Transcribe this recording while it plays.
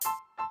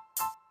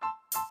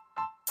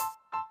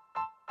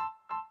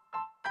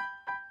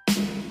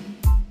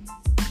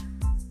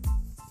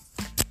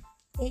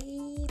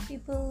Hey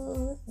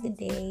people, good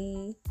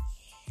day.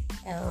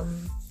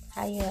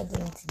 How you are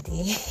doing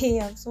today?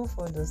 I'm so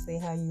fond of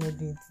saying how you are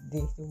doing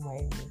today. Don't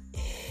mind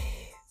me.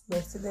 My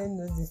student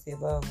knows this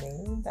about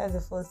me. That's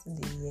the first in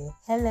the year.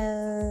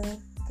 Hello,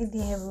 good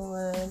day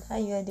everyone. How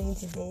you are doing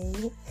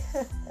today?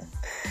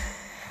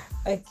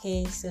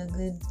 Okay, so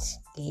good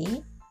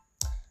day.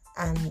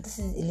 And this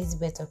is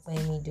Elizabeth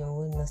Okpayemi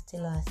Dowo, not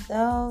still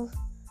herself.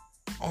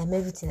 I am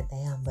everything that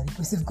I am by the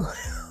grace of God.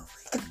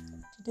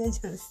 Did I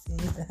just say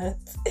that?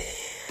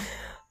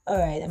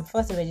 Alright, I'm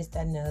first a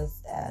registered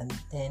nurse and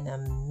then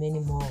I'm many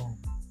more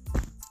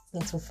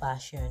into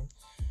fashion.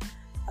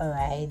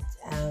 Alright,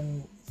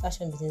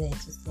 fashion business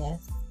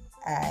enthusiast.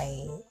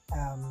 I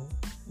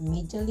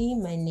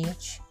majorly my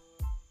niche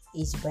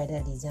is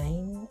bridal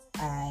design.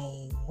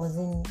 I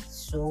wasn't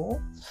so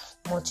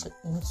much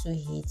into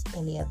it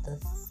earlier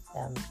this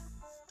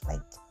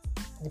like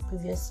the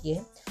previous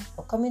year,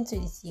 but coming to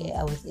this year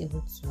I was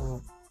able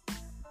to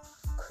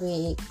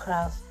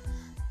craft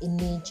a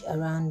niche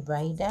around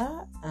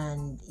bridal,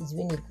 and it's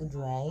been a good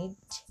ride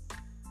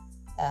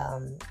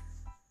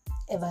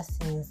ever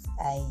since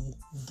I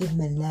gave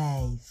my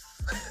life.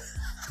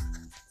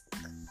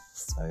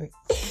 Sorry,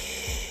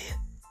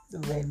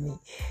 don't mind me.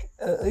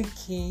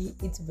 Okay,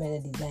 it's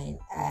bridal design.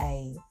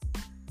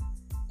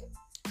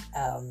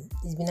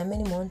 It's been a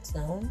many months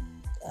now.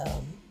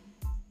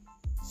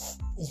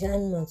 It's been a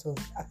many months of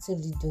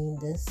actively doing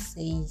this.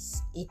 Say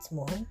 8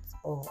 months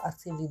of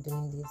actively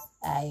doing this.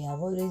 I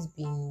have always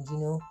been,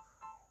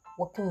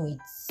 working with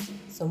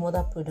some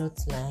other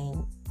product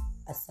line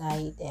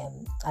aside,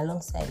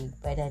 alongside with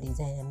bridal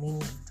design. I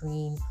mean,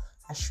 doing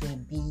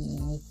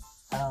ashwebi,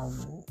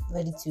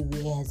 ready to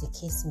wear as the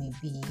case may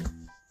be,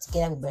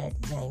 together with bridal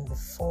design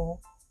before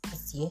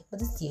this year. But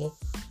this year,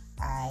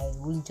 I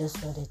really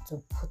just wanted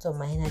to put all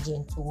my energy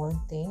into one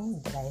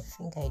thing that I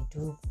think I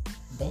do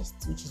best,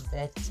 which is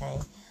bridal design.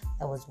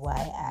 That was why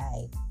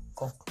I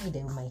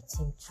concluded with my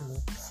team to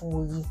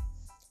fully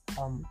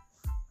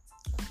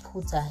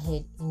put our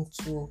head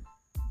into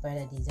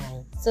bridal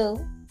design.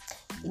 So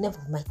enough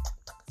of my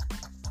talk.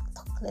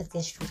 Let's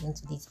get straight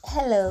into this.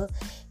 Hello,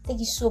 thank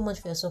you so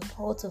much for your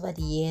support over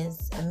the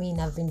years. I mean,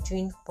 I've been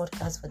doing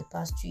podcasts for the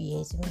past 2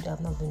 years, even though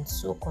I've not been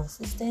so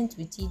consistent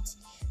with it,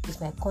 with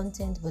my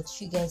content, but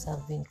you guys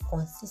have been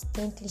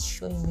consistently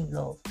showing me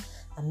love.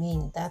 I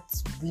mean,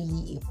 that's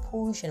really a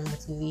push and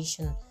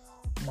motivation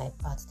on my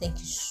part. Thank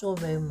you so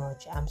very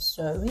much. I'm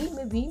sorry,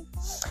 maybe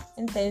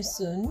anytime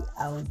soon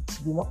I would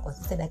be more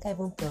consistent. I can't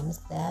even promise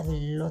that I have a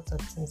lot of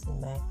things in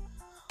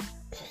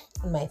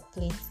my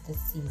plate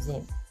this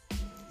season.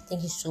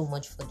 Thank you so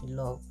much for the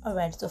love.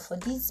 Alright, so for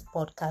this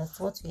podcast,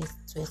 what we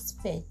to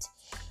expect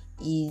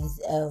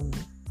is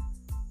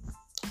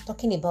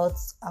talking about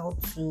how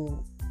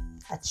to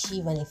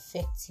achieve an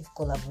effective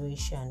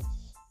collaboration.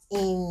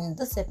 In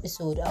this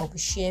episode, I'll be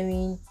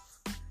sharing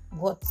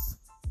what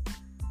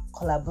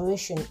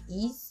collaboration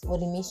is,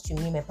 what it means to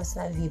me, my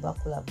personal view about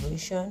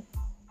collaboration,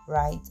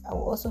 right? I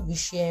will also be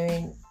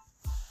sharing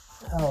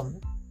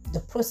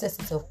the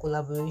processes of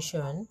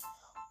collaboration,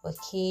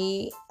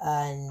 okay,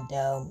 and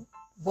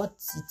what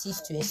it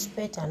is to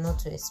expect and not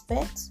to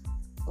expect,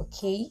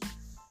 okay.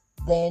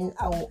 Then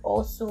I will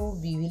also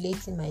be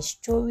relating my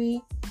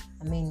story,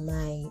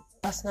 my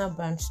personal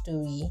brand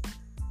story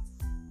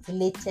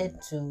related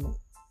to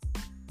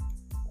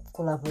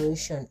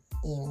collaboration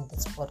in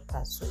this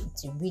podcast. So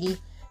it's a really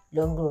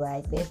long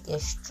ride. Let's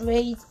get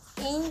straight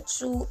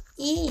into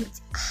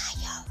it. Are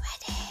you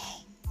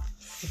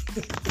ready?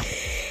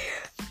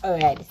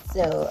 Alright,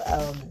 so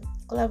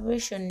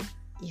collaboration,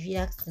 if you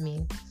ask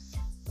me,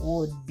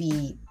 would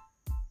be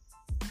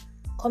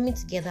coming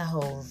together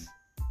of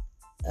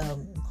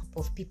group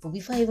of people.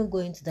 Before I even go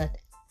into that,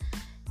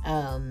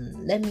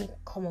 let me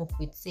come up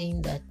with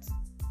saying that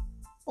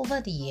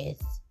over the years,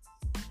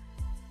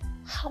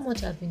 how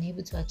much I've been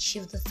able to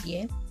achieve this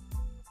year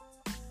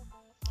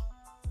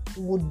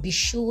would be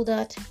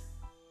shouldered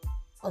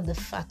on the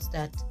fact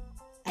that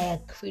I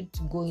agreed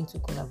to go into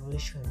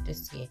collaboration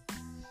this year.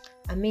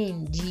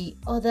 The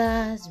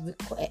others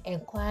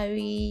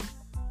inquiry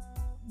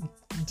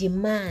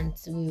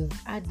demands we've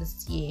had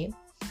this year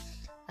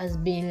has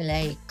been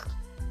like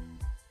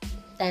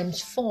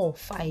times 4 or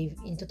 5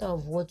 in total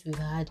of what we've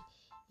had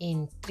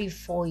in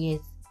 3-4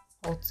 years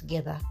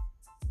altogether,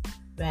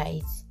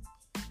 right?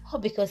 All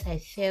because I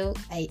felt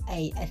I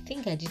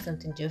think I did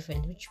something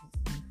different, which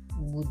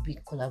would be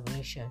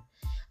collaboration.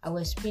 I will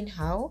explain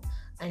how,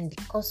 and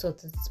the course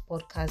of this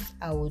podcast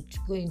I would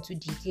go into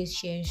details,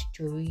 sharing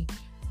story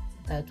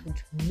that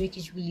would make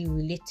it really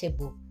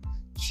relatable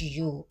to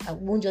you. I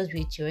won't just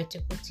be a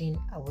theoretical thing.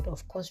 I would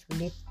of course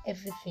relate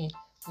everything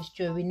with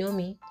story. Know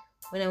me,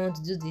 when I want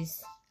to do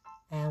this,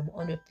 I am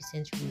 100%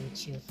 real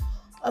with you.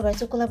 Alright,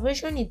 so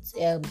collaboration is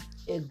a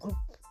group.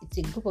 It's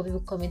a group of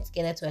people coming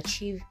together to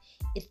achieve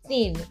a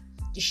thing,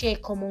 to share a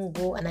common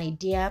goal, an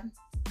idea,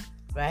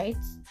 right?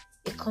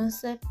 A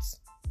concept,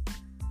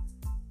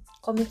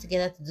 coming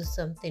together to do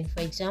something.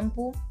 For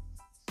example,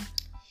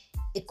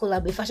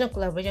 a fashion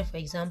collaboration. For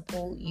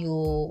example,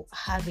 you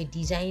have a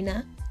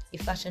designer a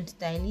fashion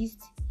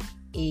stylist,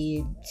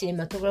 a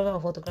cinematographer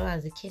or photographer,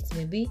 as the case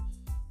may be.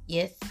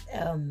 Yes,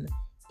 an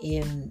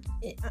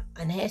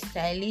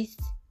hairstylist,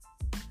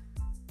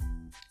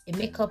 a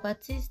makeup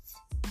artist,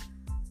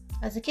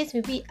 as the case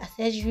may be,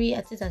 accessory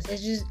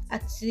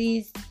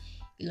artist,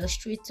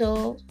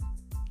 illustrator,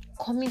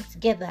 coming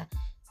together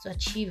to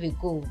achieve a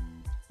goal.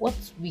 What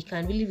we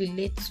can really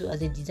relate to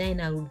as a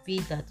designer would be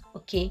that,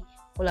 okay,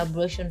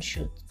 collaboration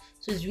shoot.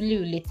 So it's really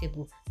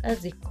relatable.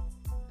 That's the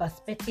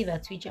perspective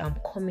at which I'm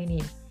coming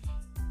in,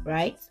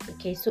 right?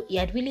 Okay, so it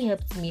had really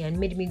helped me and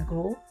made me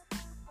grow,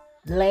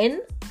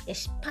 learn,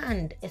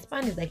 expand.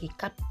 Expand is like a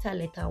capital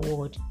letter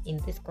word in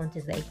this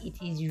context. Like it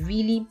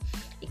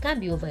can't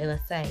be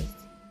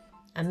overemphasized.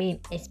 I mean,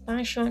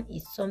 expansion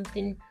is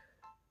something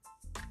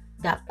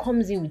that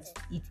comes in with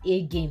its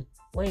A game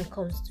when it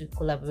comes to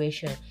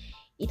collaboration.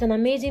 It's an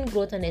amazing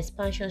growth and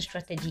expansion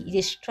strategy. It's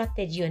a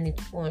strategy on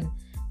its own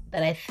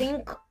that I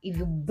think if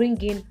you bring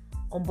in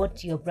on board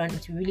to your brand,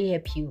 it will really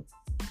help you.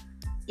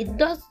 It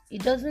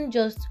doesn't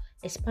just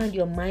expand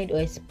your mind or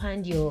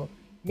expand your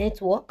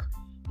network,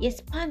 it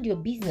expands your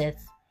business.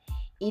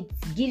 It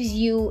gives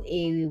you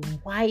a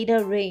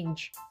wider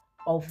range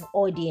of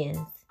audience.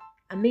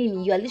 I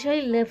mean, you are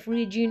literally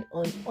leveraging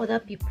on other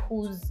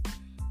people's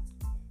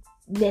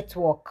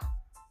network.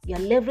 You are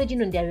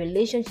leveraging on their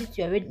relationships.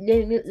 You are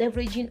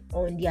leveraging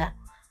on their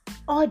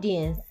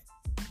audience.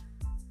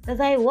 That's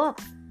how it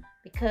works.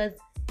 Because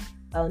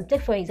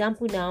take for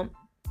example now,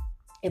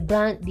 a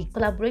brand, the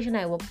collaboration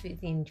I worked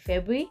with in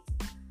February,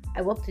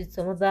 I worked with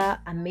some other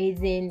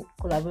amazing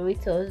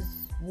collaborators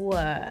who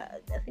are,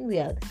 I think we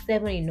are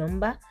 7 in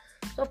number.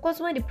 So of course,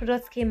 when the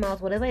products came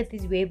out, whatever it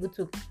is we were able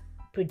to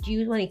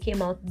produce, when it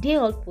came out, they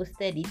all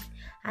posted it,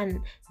 and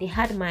they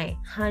had my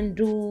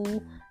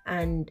handle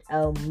and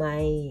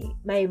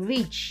my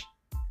reach.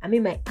 I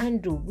mean my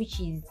handle, which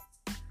is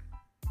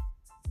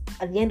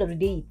at the end of the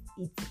day,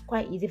 it's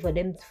quite easy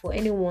for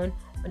anyone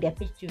on their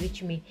page to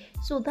reach me.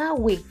 So that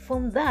way,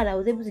 from that, I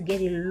was able to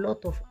get a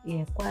lot of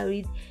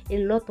inquiries, a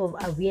lot of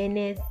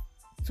awareness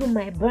to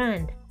my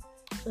brand.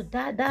 So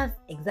that's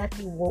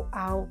exactly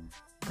how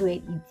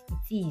great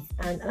it is.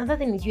 And another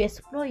thing is you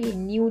explore a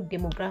new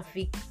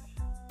demographic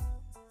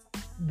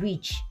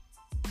reach.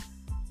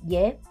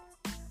 Yeah,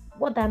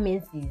 what that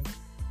means is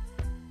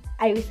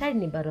I reside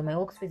in Ibadan, my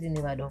workspace in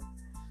Ibadan.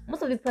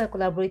 Most of the people I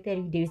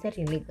collaborated with, they reside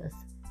in Lagos.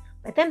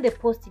 By the time they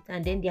post it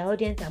and then their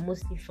audience are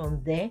mostly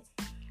from there,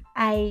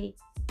 it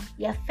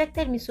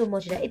affected me so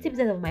much that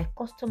 80% of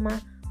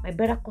my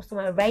better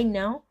customer right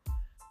now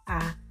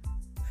are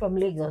from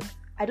Lagos.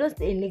 I don't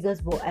stay in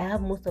Lagos, but I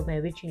have most of my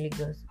reach in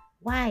Lagos.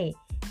 Why?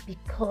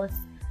 Because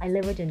I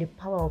leverage on the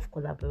power of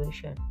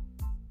collaboration.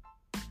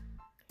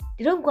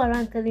 They don't go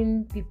around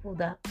telling people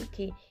that,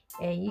 okay,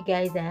 you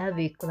guys, I have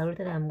a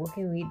collaborator that I'm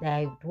working with, that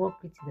I've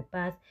worked with in the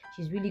past,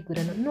 she's really good.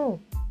 And no,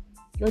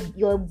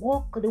 your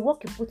work, the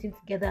work you're putting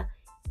together,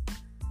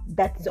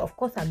 that is of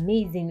course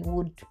amazing,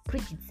 would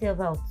preach itself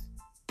out.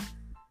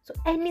 So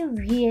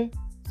anywhere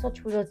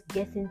such products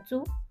gets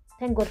into,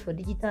 thank God for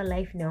digital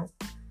life now,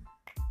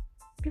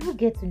 people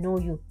get to know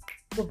you.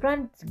 Your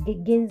brand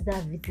gains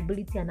that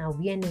visibility and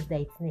awareness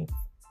that it needs,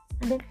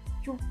 and then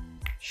you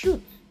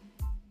shoot.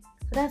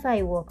 So that's how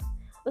it works.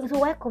 Okay, so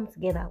why come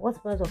together? What's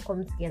the point of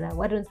coming together?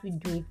 Why don't we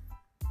do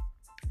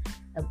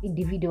it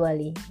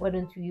individually? Why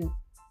don't you?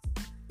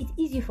 It's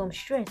easy from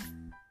stress.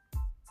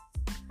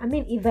 I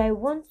mean, if I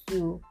want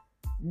to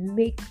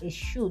make a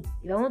shoot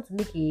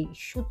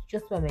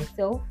just by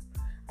myself,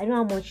 I know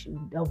how much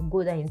I'll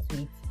go down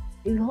into it.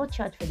 They will all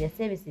charge for their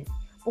services.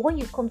 But when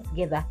you come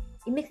together,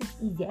 it makes it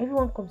easier.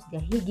 Everyone comes to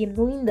their A game,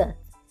 knowing that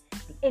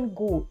the end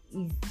goal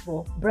is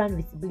for brand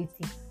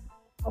visibility.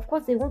 Of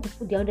course, they want to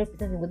put their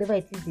 100% in whatever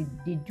it is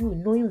they do,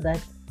 knowing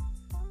that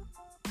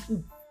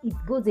it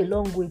goes a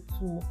long way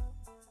to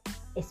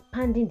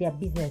expanding their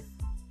business,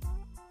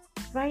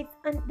 right?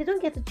 And they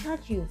don't get to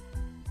charge you.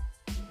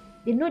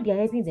 They know they are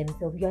helping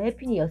themselves. You are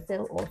helping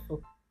yourself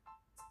also,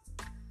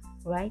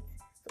 right?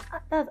 So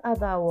that's how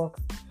that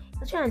works.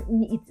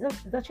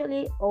 It's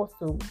actually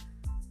also,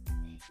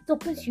 it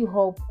opens you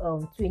up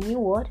to a new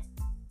world.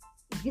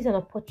 It gives an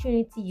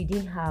opportunity you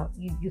didn't have.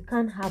 You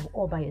can't have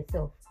all by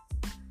yourself,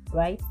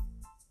 right?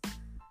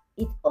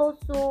 It's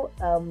also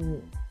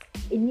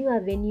a new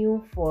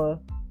avenue for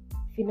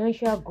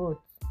financial growth.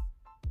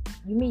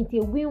 You mean it's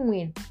a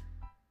win-win.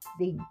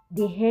 They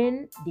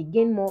earn, they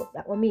gain more.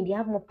 I mean, they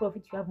have more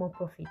profit, you have more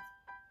profit.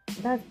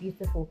 That's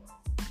beautiful.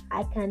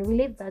 I can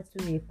relate that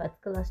to a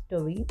particular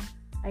story.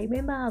 I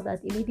remember how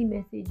that a lady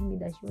messaged me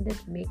that she wanted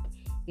to make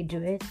a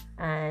dress,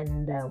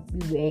 and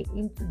we were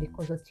into the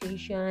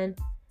consultation,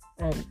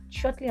 and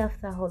shortly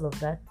after all of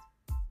that,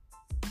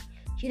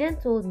 she then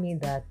told me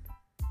that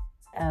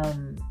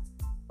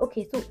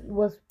okay, so it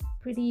was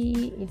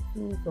pretty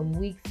into some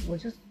weeks. It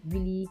was just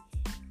really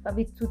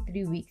probably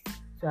 2-3 weeks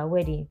to our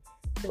wedding,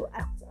 so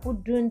I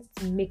couldn't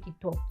make it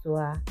talk to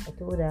her. I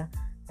told her,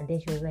 and then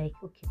she was like,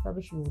 okay,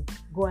 probably she would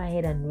go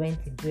ahead and rent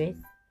a dress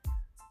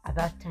at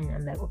that time.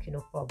 I'm like, okay,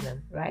 no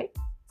problem, right?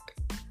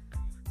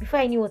 before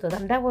I knew what was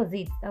happening, that was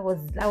it. That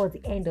was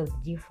the end of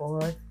the day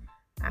for us.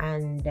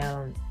 And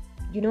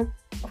you know,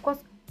 of course,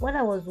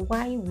 while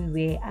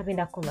we were having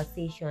that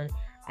conversation,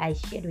 I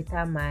shared with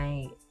her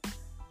my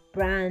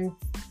brand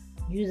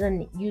user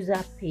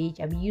page,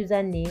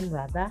 username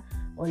rather,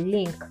 or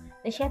link.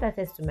 Then she had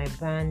access to my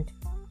brand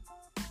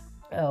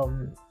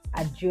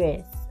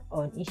address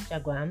on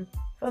Instagram.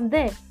 From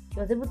there, she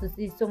was able to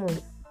see some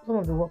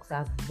of the works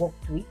I've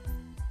worked with,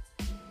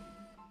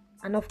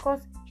 and of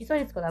course, she saw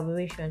this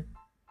collaboration.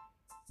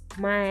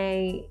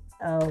 My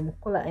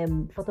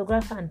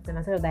photographer and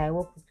cinematographer that I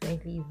work with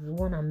currently is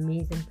one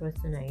amazing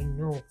person I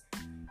know.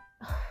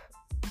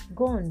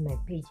 Go on my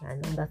page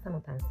and understand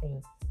what I'm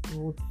saying.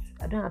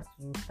 I don't have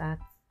to start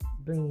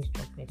doing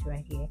instructions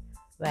right here,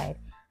 right?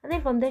 And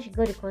then from there, she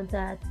got the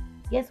contact.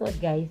 Guess what,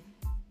 guys?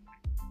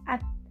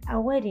 At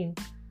our wedding,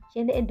 she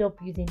ended up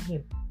using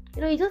him.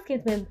 He just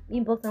came to my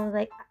inbox and was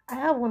like, I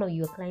have one of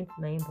your clients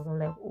in my inbox. I'm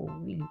like, oh,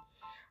 really?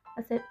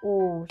 I said,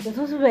 oh, she was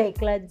supposed to be a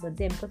client, but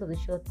then because of the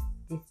short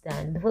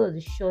distance, because of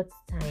the short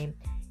time,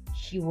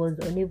 we were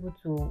unable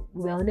to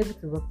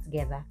work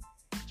together.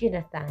 Do you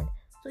understand?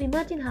 So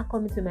imagine her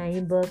coming to my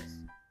inbox,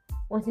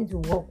 wanting to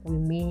work with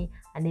me,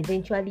 and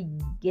eventually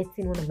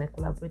getting one of my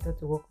collaborators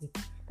to work with.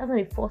 That's not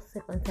the first,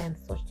 second time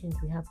such things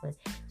will happen.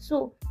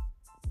 So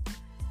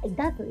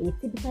that's a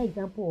typical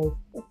example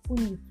of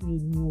opening you to a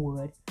new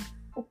world,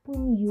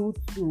 opening you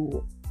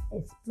to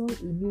explore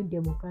a new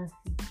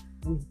demographic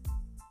way.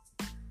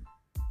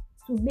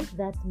 To make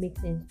that make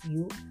sense to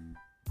you,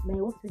 my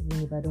workspace is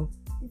in Ibadan.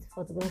 This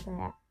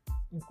photographer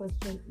in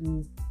question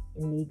is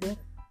in Lagos.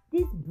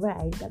 This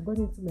bride that got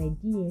into my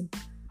DM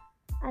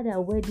had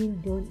her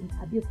wedding done in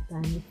Abeokuta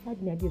and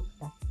resided in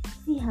Abeokuta.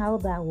 See how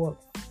that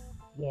works?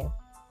 Yeah.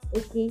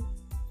 Okay.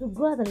 To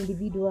grow as an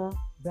individual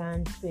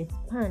brand, to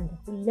expand,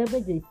 to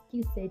leverage the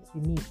skill sets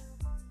you need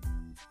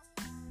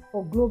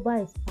for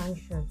global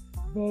expansion.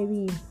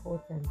 Very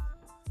important.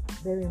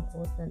 Very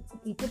important.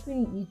 Okay,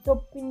 it's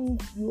opening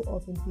you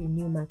up into a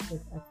new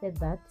market. I said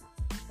that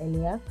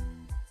earlier.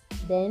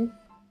 Then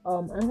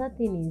another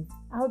thing is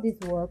how this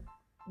works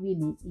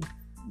really is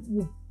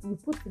you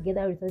put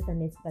together resources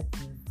and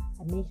expertise.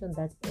 I mentioned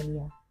that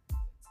earlier.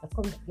 You're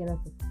coming together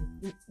to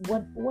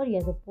what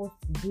you're supposed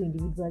to do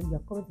individually, you're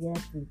coming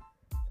together to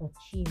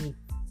achieve it.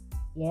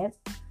 Yeah.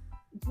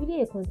 It's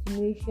really a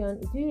continuation,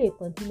 it's really a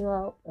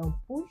continual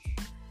push.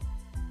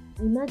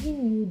 Imagine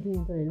you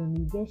doing it all alone.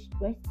 You get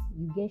stressed,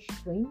 you get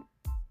strained,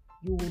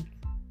 it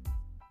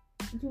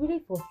will really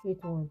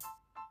frustrate one,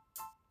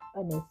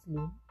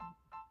 honestly,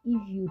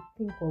 if you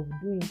think of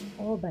doing it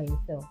all by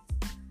yourself.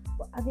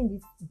 But having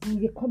this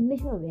is a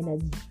combination of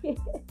energy.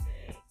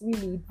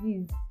 Really, it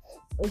is.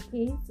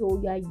 Okay,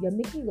 so you're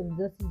making the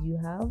resources you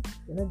have,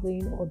 you're not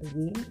going all the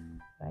way,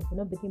 right? You're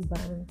not breaking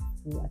banks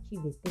to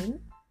achieve a thing.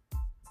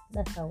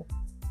 That's how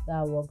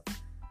that works.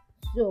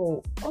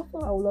 So also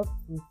I would love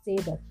to say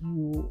that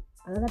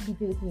another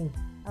beautiful thing is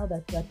how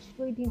that you are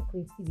trading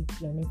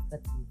creativity and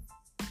expertise.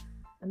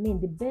 I mean,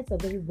 the best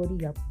of everybody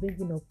you are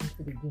bringing up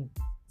into the game.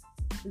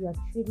 So you are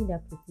trading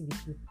that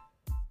creativity.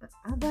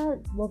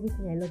 Another lovely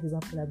thing I love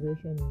about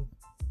collaboration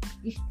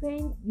is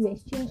you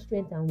exchange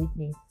strength and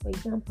weakness. For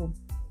example,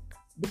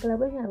 the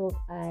collaboration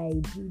I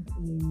did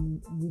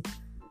with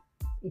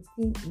a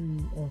team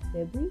in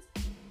February,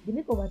 the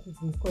makeup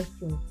artist in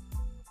question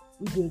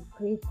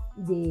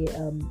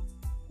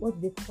what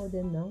do they call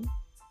them now?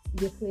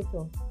 Is a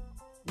creator,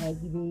 like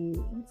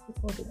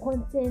what's it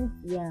called? Content,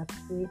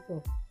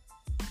 creator.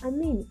 I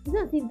mean, it's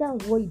not as if that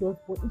was what he does,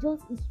 but it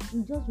just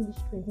really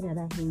strengthened at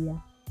that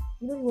area.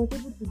 He was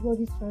able to do all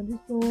this transition,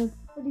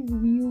 all these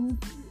views.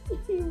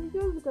 He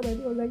just look at it,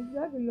 I was like, you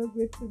have a long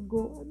way to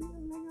go. I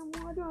mean, I'm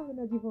like, I don't have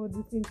energy for all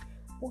these things.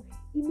 But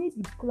he made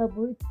the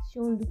collaboration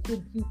look so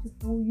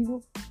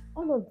beautiful.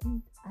 All of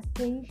this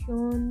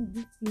attention,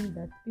 this thing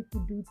that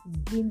people do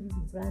to gain this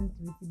brand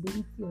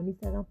visibility on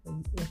Instagram,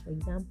 for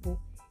example,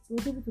 he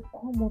was able to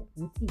come up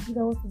with it. If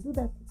I was to do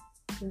that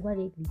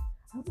singularly,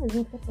 I wouldn't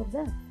even thought of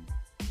that.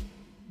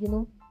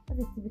 That's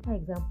a typical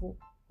example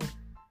of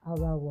how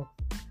that works.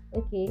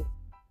 Okay,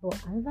 but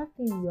another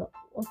thing you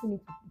also need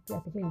to pay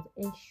attention is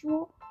to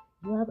ensure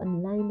you have an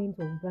alignment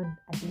of brand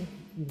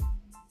identity.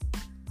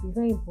 It's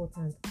very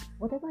important.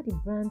 Whatever the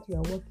brand you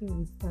are working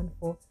with stand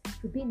for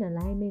should be in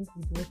alignment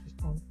with what you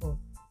stand for.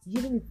 You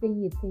shouldn't be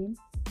saying a thing,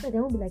 so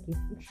there won't be like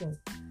a friction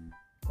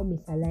or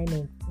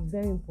misalignment. It's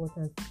very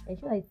important.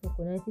 Ensure it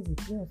synchronizes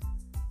with yours,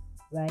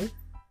 right?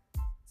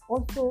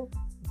 Also,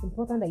 it's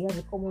important that you have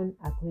a common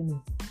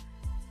agreement.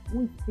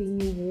 Who is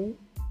paying you?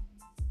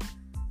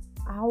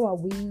 How are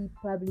we?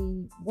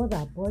 What's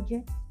our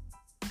budget?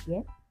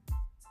 Yeah.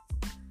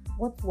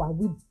 What are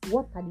the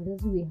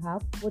resources we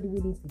have? What do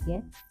we need to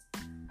get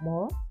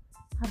more?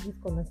 Have this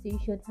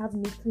conversation, have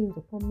meetings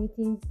upon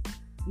meetings,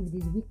 if it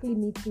is weekly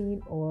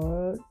meeting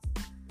or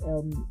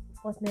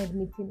fortnight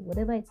meeting,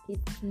 whatever it is,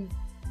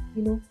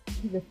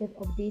 give yourself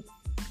updates.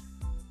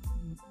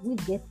 Who's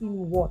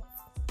getting what?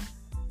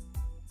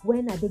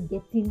 When are they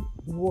getting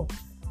what?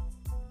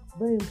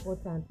 Very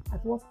important.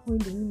 At what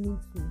point do we need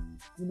to,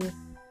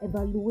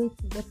 evaluate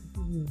what it is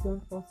we've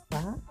done thus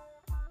far,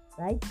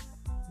 right?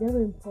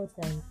 Very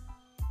important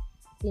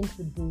thing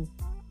to do.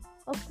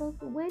 Of course,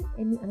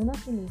 another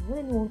thing is when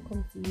anyone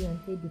comes to you and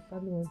say they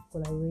probably want to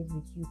collaborate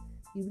with you,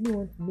 you really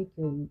want to make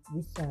your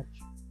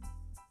research.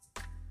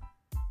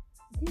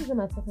 This is not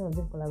my first time of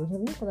doing collaboration.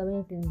 I've been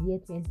collaborating since year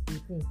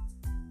 2018.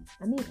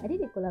 I mean, I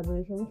did a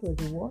collaboration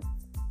which was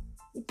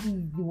which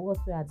is the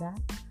worst rather,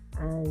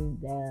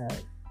 and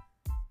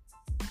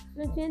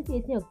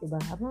 2018 October,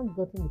 I've not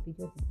gotten the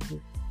picture to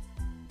today.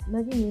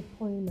 Imagine me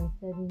pouring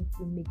myself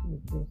into making a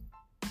dress,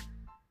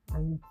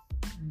 and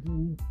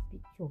the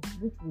picture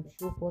which would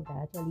show what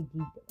I actually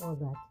did all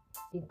that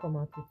didn't come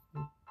out with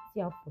me.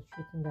 See how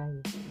frustrating that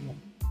is. Yeah.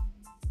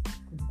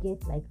 Could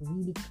get like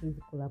really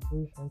crazy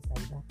collaborations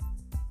like that.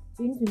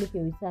 So you need to make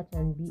your research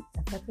and be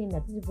ascertain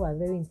that these people are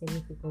very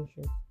integrity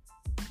conscious,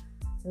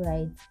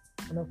 right?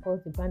 And of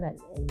course, the brand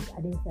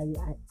identity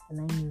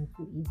alignment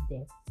too is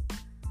there.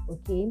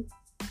 Okay,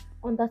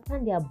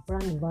 understand their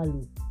brand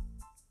value.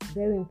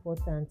 Very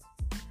important.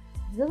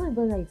 It doesn't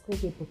even like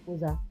create a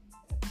proposal.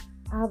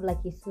 Have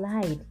like a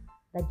slide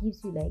that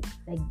gives you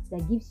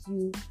that gives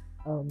you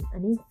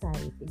an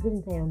insight, a good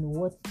insight on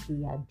what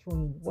they are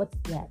doing, what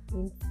they are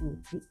into,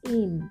 the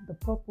aim, the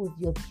purpose,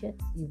 the objective,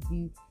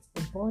 the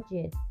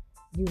budget,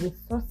 the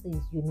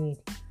resources you need.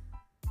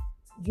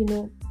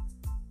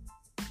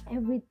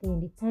 Everything,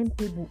 the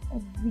timetable,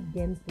 every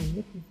damn thing,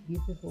 make it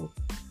beautiful.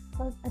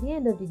 Because at the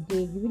end of the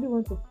day, you really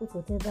want to put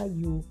whatever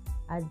you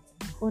had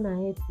gone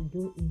ahead to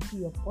do into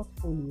your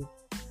portfolio.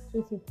 So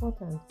it's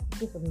important in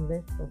case of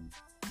investors,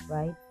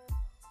 right?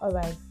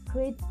 Alright,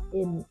 create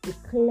a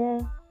clear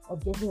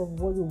objective of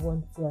what you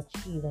want to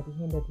achieve at the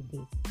end of the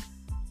day,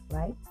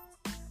 right?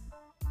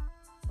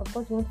 Of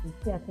course, you want to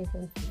pay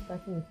attention to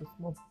starting with a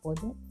small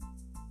budget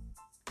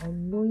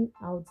and knowing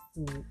how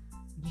to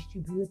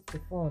distribute the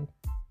fund,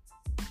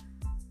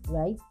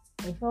 right?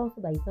 Ensure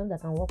also that it's something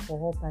that can work for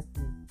all parties.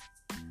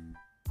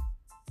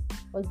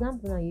 For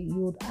example, now you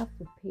would have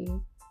to pay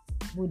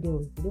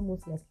models. You don't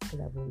most likely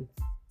collaborate,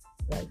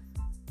 right?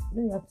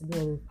 You have to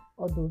do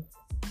all those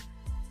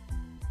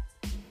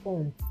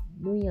funds,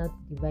 knowing how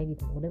to divide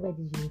it and whatever it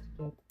is you need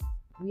to get.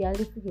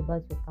 Realistic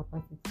about your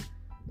capacity.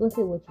 Don't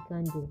say what you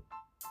can do,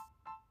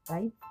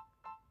 right?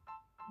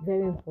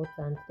 Very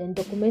important. Then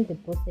document the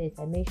process.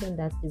 I mentioned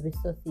that the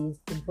resources,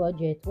 the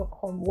budget,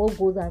 what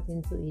goes out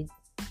into it,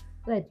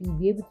 so that you'll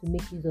be able to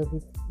make use of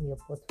it in your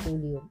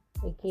portfolio.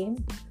 Okay.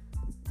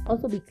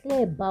 Also, be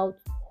clear about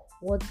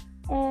what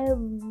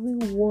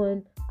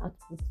everyone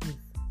output is.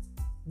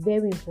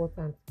 Very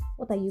important.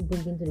 What are you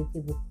bringing to the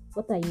table?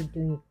 What are you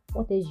doing?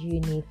 What else do you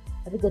need?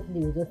 Have you gotten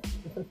the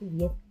resources?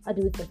 Yes. How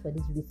do we search for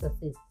these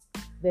resources?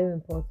 Very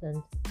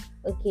important.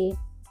 Okay.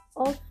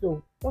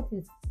 Also, what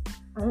is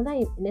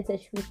another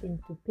necessary thing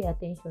to pay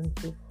attention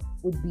to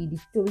would be the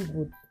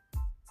storyboard.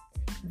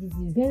 It is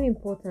very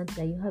important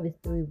that you have a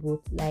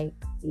storyboard, like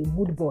a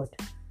mood board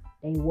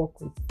that you work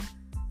with.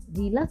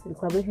 The last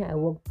collaboration I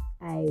worked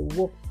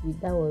with,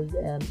 that was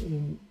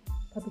in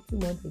probably 2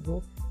 months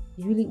ago.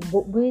 Really,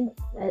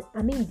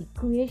 the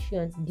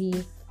creation,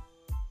 the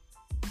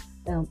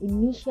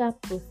initial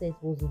process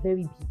was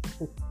very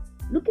beautiful.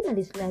 Looking at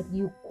the slide,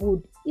 you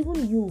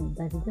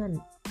that is not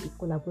a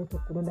collaborator,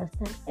 could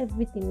understand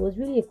everything. It was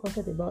really a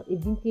concept about a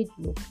vintage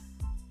look,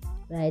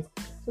 right?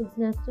 So the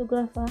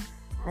cinematographer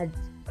had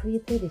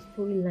created a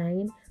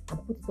storyline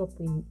and put it up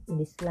in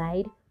a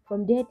slide.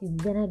 From there, the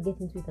designer get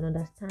into it and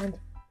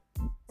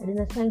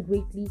understand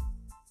greatly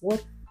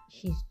what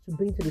she's to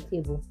bring to the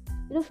table.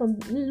 From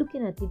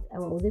looking at it, I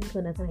was able to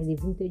understand as a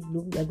vintage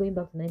look. We are going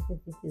back to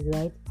 1960s,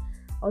 right?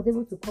 I was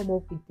able to come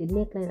up with the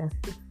neckline that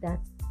fits that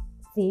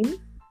theme,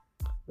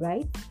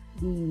 right?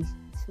 The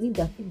sleeve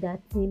that fit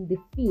that theme, the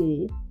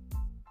feel,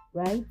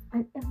 right?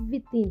 And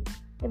everything,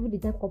 every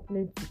design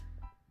component to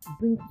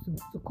bring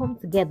to come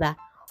together.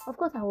 Of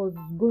course, I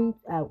wasn't going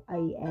to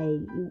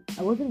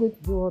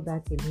do all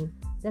that alone.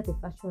 That's a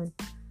fashion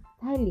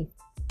stylist.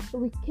 So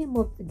we came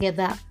up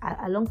together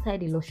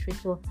alongside the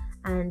illustrator,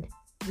 and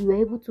we were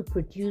able to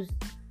produce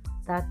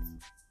that,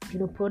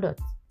 product.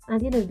 And at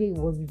the end of the day, it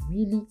was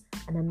really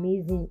an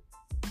amazing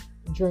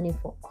journey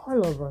for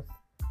all of us,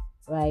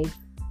 right?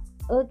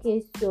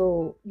 Okay,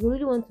 so you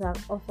really want to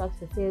also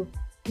ask yourself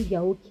if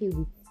you're okay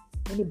with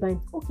any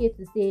brand. It's okay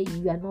to say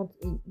you are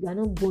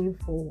not going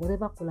for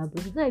whatever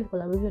collaboration. It's not every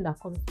collaboration that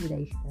comes to you that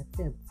you should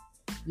accept.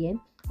 Yeah,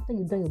 after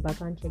you've done your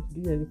background check,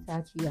 you do your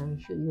research, you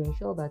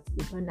ensure that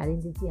your brand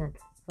identity and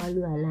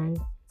value align.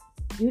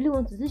 You really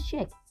want to just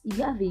check. If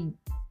you have a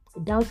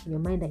doubt in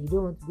your mind that you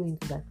don't want to go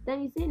into that,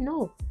 then you say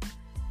no.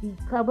 The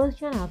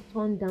collaboration I've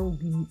turned down will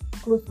be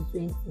close to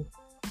 20,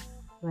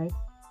 right?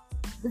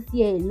 This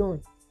year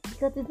alone.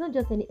 Because it's not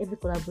just every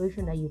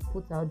collaboration that you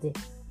put out there.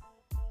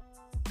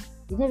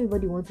 It's not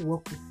everybody you want to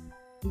work with.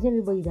 It's not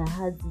everybody that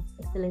has this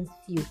excellent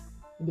feel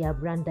in their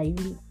brand that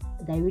you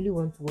really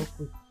want to work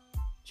with.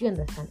 Do you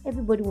understand?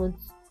 Everybody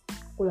wants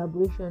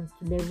collaboration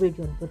to leverage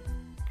on, but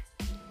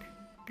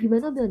you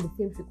might not be on the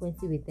same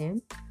frequency with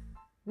them.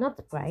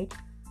 Not pride,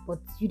 but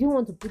you don't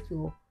want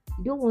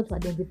to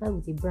identify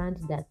with a brand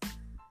that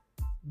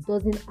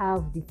doesn't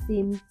have the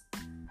same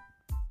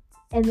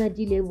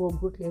energy level or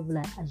growth level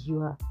as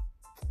you are.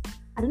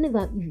 I don't know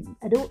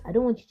I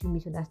don't want you to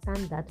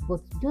misunderstand that,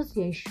 but just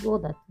to ensure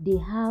that they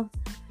have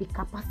the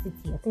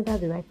capacity, I think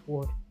that's the right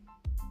word,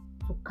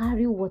 to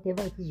carry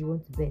whatever it is you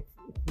want to bet.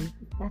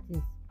 That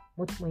is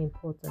much more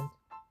important,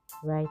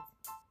 right?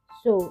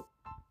 So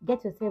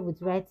get yourself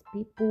with right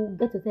people,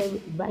 get yourself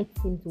with the right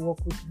team to work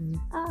with.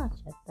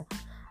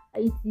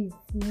 It is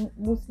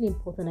mostly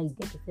important that you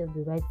get yourself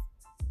the right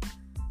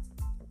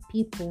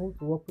people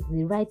to work with in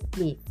the right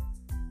place,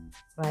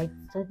 right?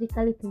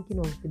 Strategically thinking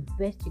of the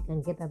best you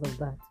can get out of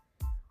that.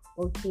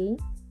 Okay,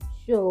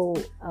 so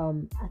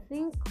I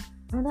think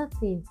another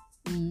thing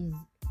is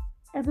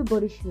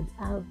everybody should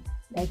have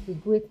like a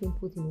great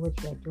input in what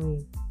you are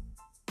doing.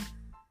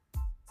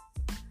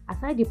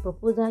 Aside the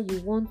proposal,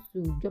 you want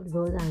to drop the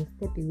proposal and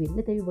step away.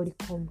 Let everybody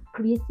come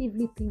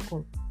creatively think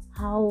on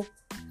how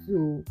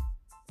to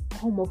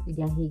come up with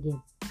their A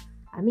game.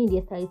 I mean,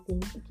 they started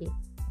saying, okay,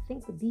 I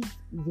think this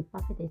is the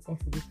perfect hairstyle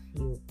for this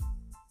field.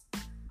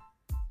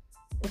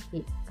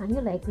 Okay, can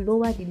you like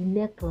lower the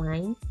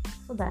neckline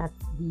so that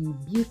the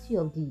beauty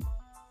of the,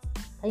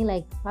 can you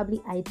like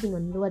probably item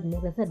and lower the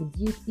neckline so that the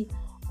beauty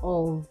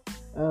of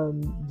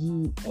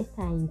the hairstyle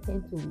I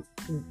intend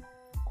to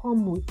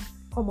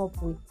come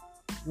up with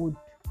would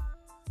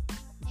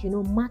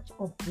match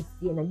up with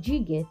the energy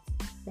you get.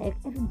 Like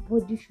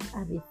everybody should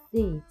have a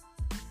say,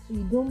 so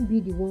you don't be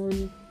the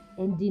one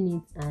ending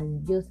it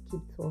and just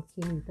keep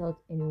talking without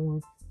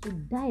anyone. So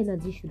that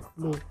energy should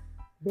flow.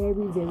 Very,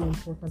 very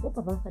important. Hope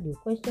I've answered your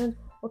questions.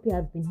 Hope you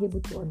have been able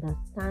to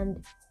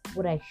understand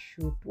what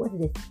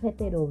is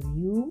expected of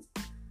you,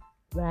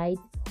 right?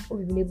 Hope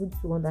you've been able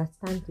to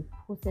understand the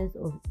process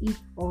of it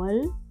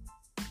all.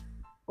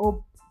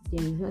 Hope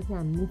there is nothing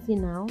I'm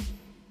missing out,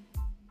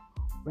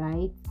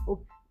 right?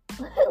 Hope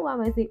why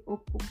am I saying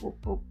hope?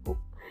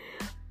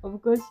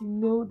 Of course, you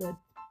know that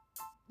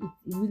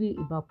it's really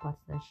about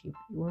partnership.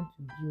 You want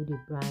to build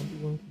a brand,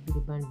 you want to build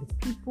a brand with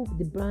people,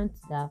 the brands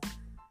that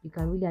you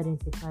can really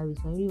identify with,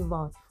 you can really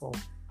vouch for,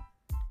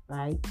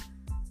 right?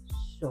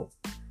 So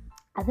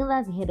I think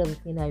that's the head of the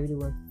thing I really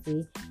want to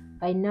say.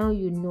 By now,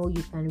 you know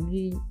you can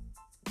really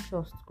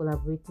trust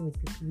collaborating with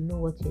people. You know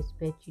what to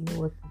expect, you know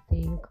what to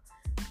think.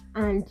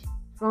 And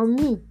from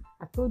me,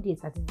 I told you a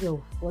strategy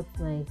of what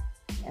my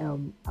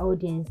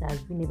audience has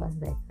been ever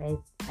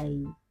since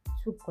I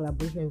took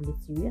collaboration really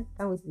serious.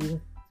 Can't wait to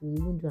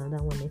even do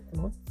another one next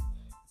month.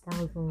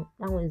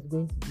 That one is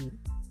going to be,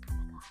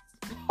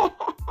 oh my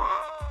god.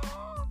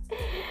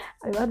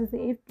 I'm about to say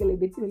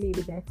escalating,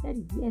 but I said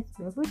it. Yes,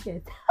 my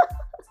project.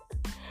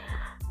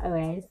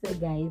 Alright, so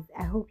guys,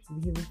 I hope you'll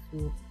be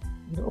able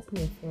to open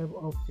yourself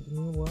up to the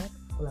new world,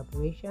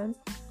 collaboration,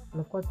 and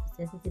of course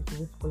be sensitive to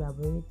who to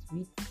collaborate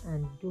with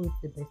and do it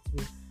the best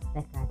way,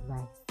 like I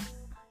advise.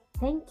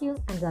 Thank you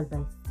and God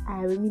bless.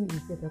 I remain the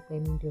set of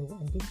Doe,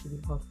 and this will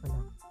be all for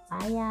now.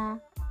 Bye.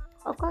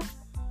 Of course,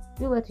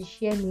 do well to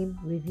share me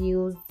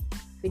reviews,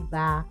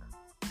 feedback,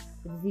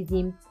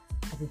 criticism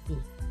as it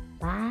is.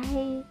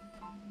 Bye.